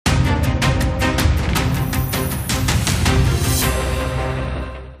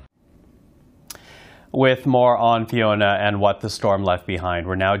With more on Fiona and what the storm left behind,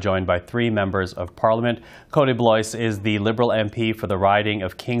 we're now joined by three members of Parliament. Kody Blois is the Liberal MP for the riding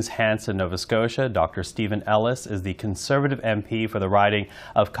of Kings Hants in Nova Scotia. Dr. Stephen Ellis is the Conservative MP for the riding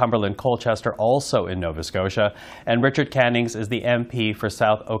of Cumberland-Colchester, also in Nova Scotia. And Richard Cannings is the MP for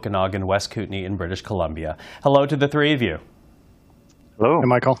South Okanagan-West Kootenay in British Columbia. Hello to the three of you. Hello. Hey,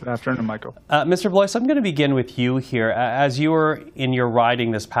 Michael. Good afternoon, Michael. Mr. Blois, I'm going to begin with you here. As you were in your riding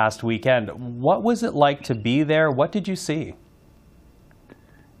this past weekend, what was it like to be there? What did you see?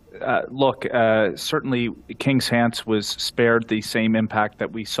 Certainly Kings Hants was spared the same impact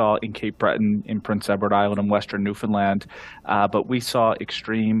that we saw in Cape Breton, in Prince Edward Island, and Western Newfoundland. But we saw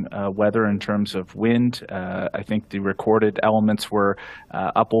extreme weather in terms of wind. I think the recorded elements were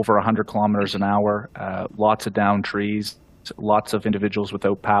up over 100 kilometers an hour, lots of downed trees, lots of individuals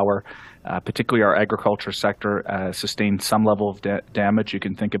without power. Particularly our agriculture sector sustained some level of damage. You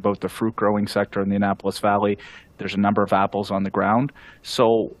can think about the fruit growing sector in the Annapolis Valley. There's a number of apples on the ground.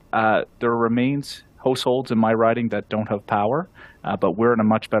 So there remains households in my riding that don't have power, but we're in a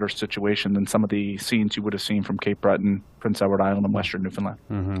much better situation than some of the scenes you would have seen from Cape Breton, Prince Edward Island, and Western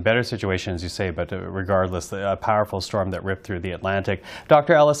Newfoundland. Better situation, as you say, but regardless, a powerful storm that ripped through the Atlantic.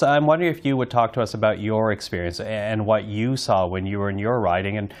 Dr. Ellis, I'm wondering if you would talk to us about your experience and what you saw when you were in your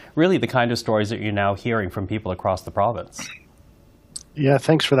riding, and really the kind of stories that you're now hearing from people across the province. Yeah,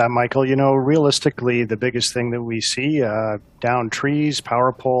 thanks for that, Michael. You know, realistically, the biggest thing that we see, downed trees,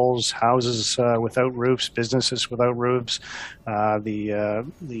 power poles, houses without roofs, businesses without roofs,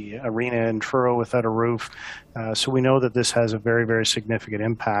 the arena in Truro without a roof. So we know that this has a very, very significant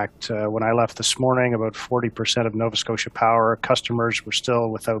impact. When I left this morning, about 40% of Nova Scotia Power customers were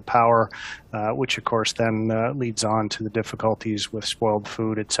still without power, which of course then leads on to the difficulties with spoiled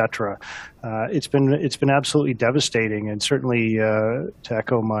food, etc. It's been absolutely devastating, and certainly to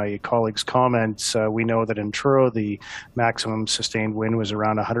echo my colleague's comments, we know that in Truro the maximum sustained wind was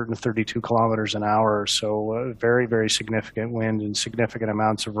around 132 kilometers an hour, so very, very significant wind and significant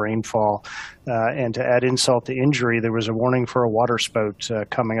amounts of rainfall. And to add insult to injury, there was a warning for a water spout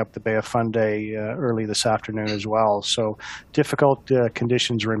coming up the Bay of Fundy early this afternoon as well. So difficult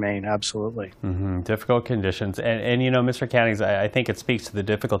conditions remain, absolutely. Difficult conditions. And you know, Mr. Cannings, I think it speaks to the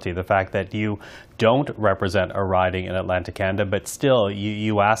difficulty, the fact that you don't represent a riding in Atlantic Canada, but still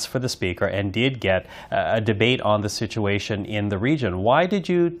you asked for the speaker and did get a debate on the situation in the region. Why did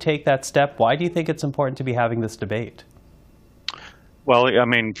you take that step? Why do you think it's important to be having this debate? Well, I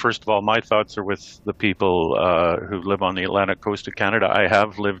mean, first of all, my thoughts are with the people who live on the Atlantic coast of Canada. I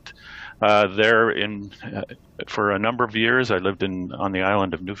have lived there for a number of years. I lived on the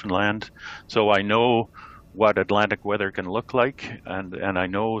island of Newfoundland, so I know what Atlantic weather can look like, and I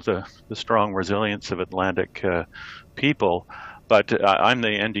know the strong resilience of Atlantic people. But I'm the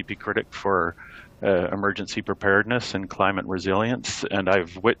NDP critic for emergency preparedness and climate resilience, and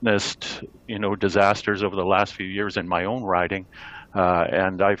I've witnessed, you know, disasters over the last few years in my own riding,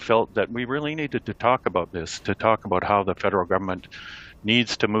 and I felt that we really needed to talk about this, to talk about how the federal government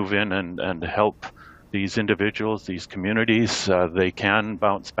needs to move in and help these individuals, these communities. They can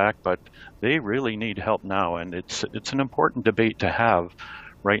bounce back, but they really need help now, and it's an important debate to have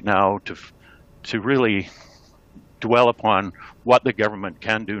right now to really dwell upon what the government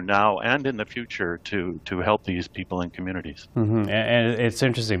can do now and in the future to help these people and communities. And it's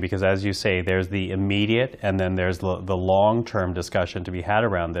interesting because, as you say, there's the immediate and then there's the long-term discussion to be had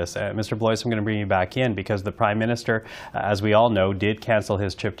around this. Mr. Blois, I'm going to bring you back in because the Prime Minister, as we all know, did cancel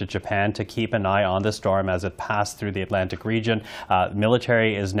his trip to Japan to keep an eye on the storm as it passed through the Atlantic region.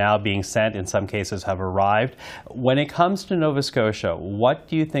 Military is now being sent, in some cases have arrived. When it comes to Nova Scotia, what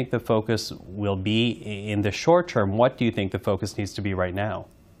do you think the focus will be in the short term? What do you think the focus needs to be right now?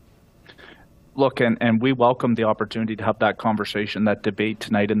 Look, and we welcome the opportunity to have that conversation, that debate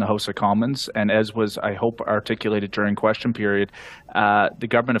tonight in the House of Commons. And as was, I hope, articulated during question period, the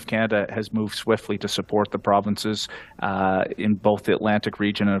Government of Canada has moved swiftly to support the provinces in both the Atlantic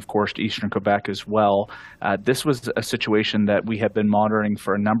region and, of course, Eastern Quebec as well. This was a situation that we have been monitoring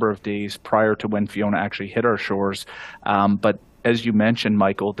for a number of days prior to when Fiona actually hit our shores. But as you mentioned,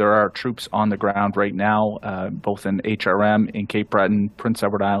 Michael, there are troops on the ground right now, both in HRM, in Cape Breton, Prince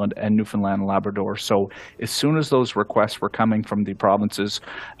Edward Island, and Newfoundland and Labrador. So as soon as those requests were coming from the provinces,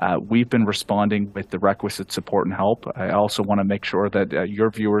 we've been responding with the requisite support and help. I also want to make sure that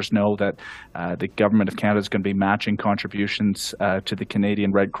your viewers know that the Government of Canada is going to be matching contributions to the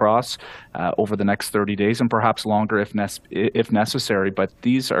Canadian Red Cross over the next 30 days and perhaps longer if necessary. But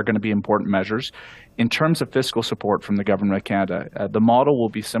these are going to be important measures. In terms of fiscal support from the Government of Canada, the model will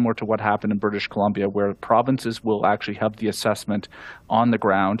be similar to what happened in British Columbia, where provinces will actually have the assessment on the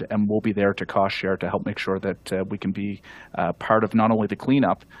ground and will be there to cost share to help make sure that we can be part of not only the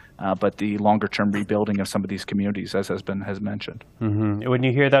cleanup, but the longer-term rebuilding of some of these communities, as has mentioned. Mm-hmm. When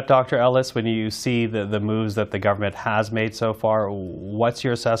you hear that, Dr. Ellis, when you see the moves that the government has made so far, what's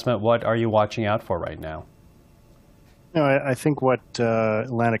your assessment? What are you watching out for right now? I think what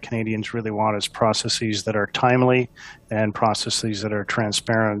Atlantic Canadians really want is processes that are timely and processes that are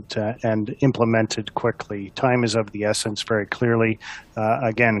transparent and implemented quickly. Time is of the essence very clearly.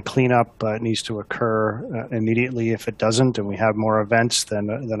 Again, cleanup needs to occur immediately. If it doesn't and we have more events, then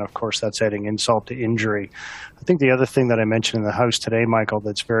of course that's adding insult to injury. I think the other thing that I mentioned in the House today, Michael,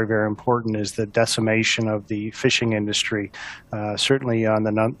 that's very, very important is the decimation of the fishing industry. Certainly on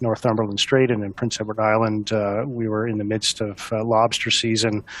the Northumberland Strait and in Prince Edward Island, we were in the midst of lobster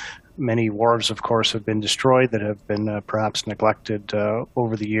season. Many wharves, of course, have been destroyed that have been perhaps neglected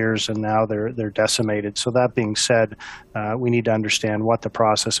over the years, and now they're decimated. So that being said, we need to understand what the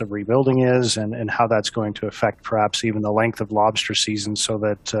process of rebuilding is and how that's going to affect perhaps even the length of lobster season so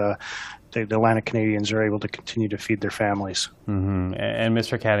that the Atlantic Canadians are able to continue to feed their families. Mm-hmm. And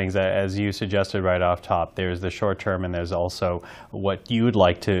Mr. Cannings, as you suggested right off top, there's the short term and there's also what you would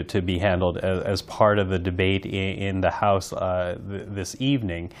like to be handled as part of the debate in the House this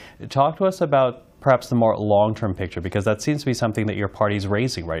evening. Talk to us about perhaps the more long-term picture, because that seems to be something that your party's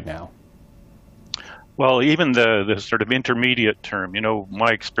raising right now. Well, even the sort of intermediate term,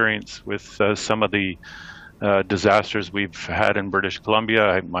 my experience with some of the disasters we've had in British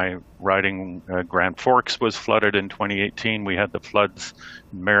Columbia. My riding Grand Forks was flooded in 2018. We had the floods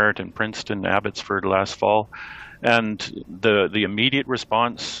in Merritt and Princeton, Abbotsford last fall. And the immediate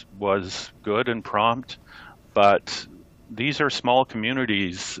response was good and prompt, but these are small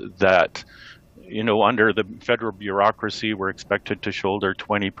communities that, under the federal bureaucracy, we're expected to shoulder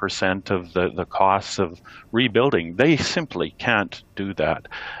 20% of the costs of rebuilding. They simply can't do that.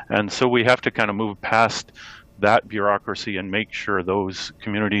 And so we have to kind of move past that bureaucracy and make sure those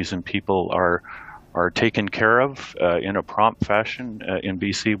communities and people are taken care of in a prompt fashion. In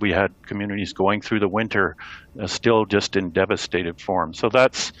BC, we had communities going through the winter still just in devastated form. So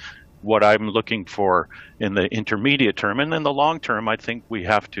that's what I'm looking for in the intermediate term. And in the long term, I think we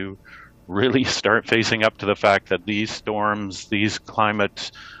have to really start facing up to the fact that these storms, these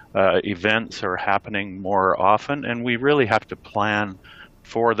climate events are happening more often, and we really have to plan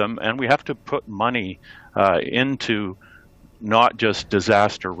for them, and we have to put money into not just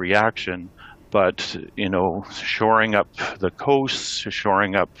disaster reaction, but shoring up the coasts,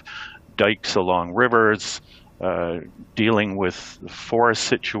 shoring up dikes along rivers, dealing with forest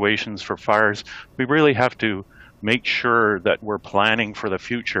situations for fires. We really have to make sure that we're planning for the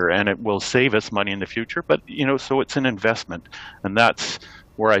future, and it will save us money in the future, but so it's an investment. And that's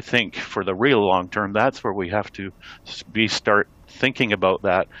where I think for the real long term, that's where we have to start thinking about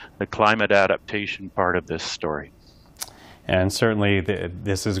the climate adaptation part of this story. And certainly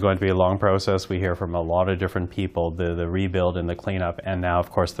this is going to be a long process. We hear from a lot of different people, the rebuild and the cleanup, and now, of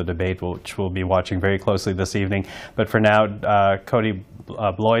course, the debate, which we'll be watching very closely this evening. But for now, Kody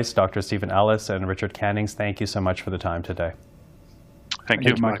Blois, Dr. Stephen Ellis, and Richard Cannings, thank you so much for the time today. Thank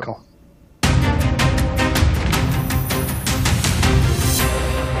you, Michael.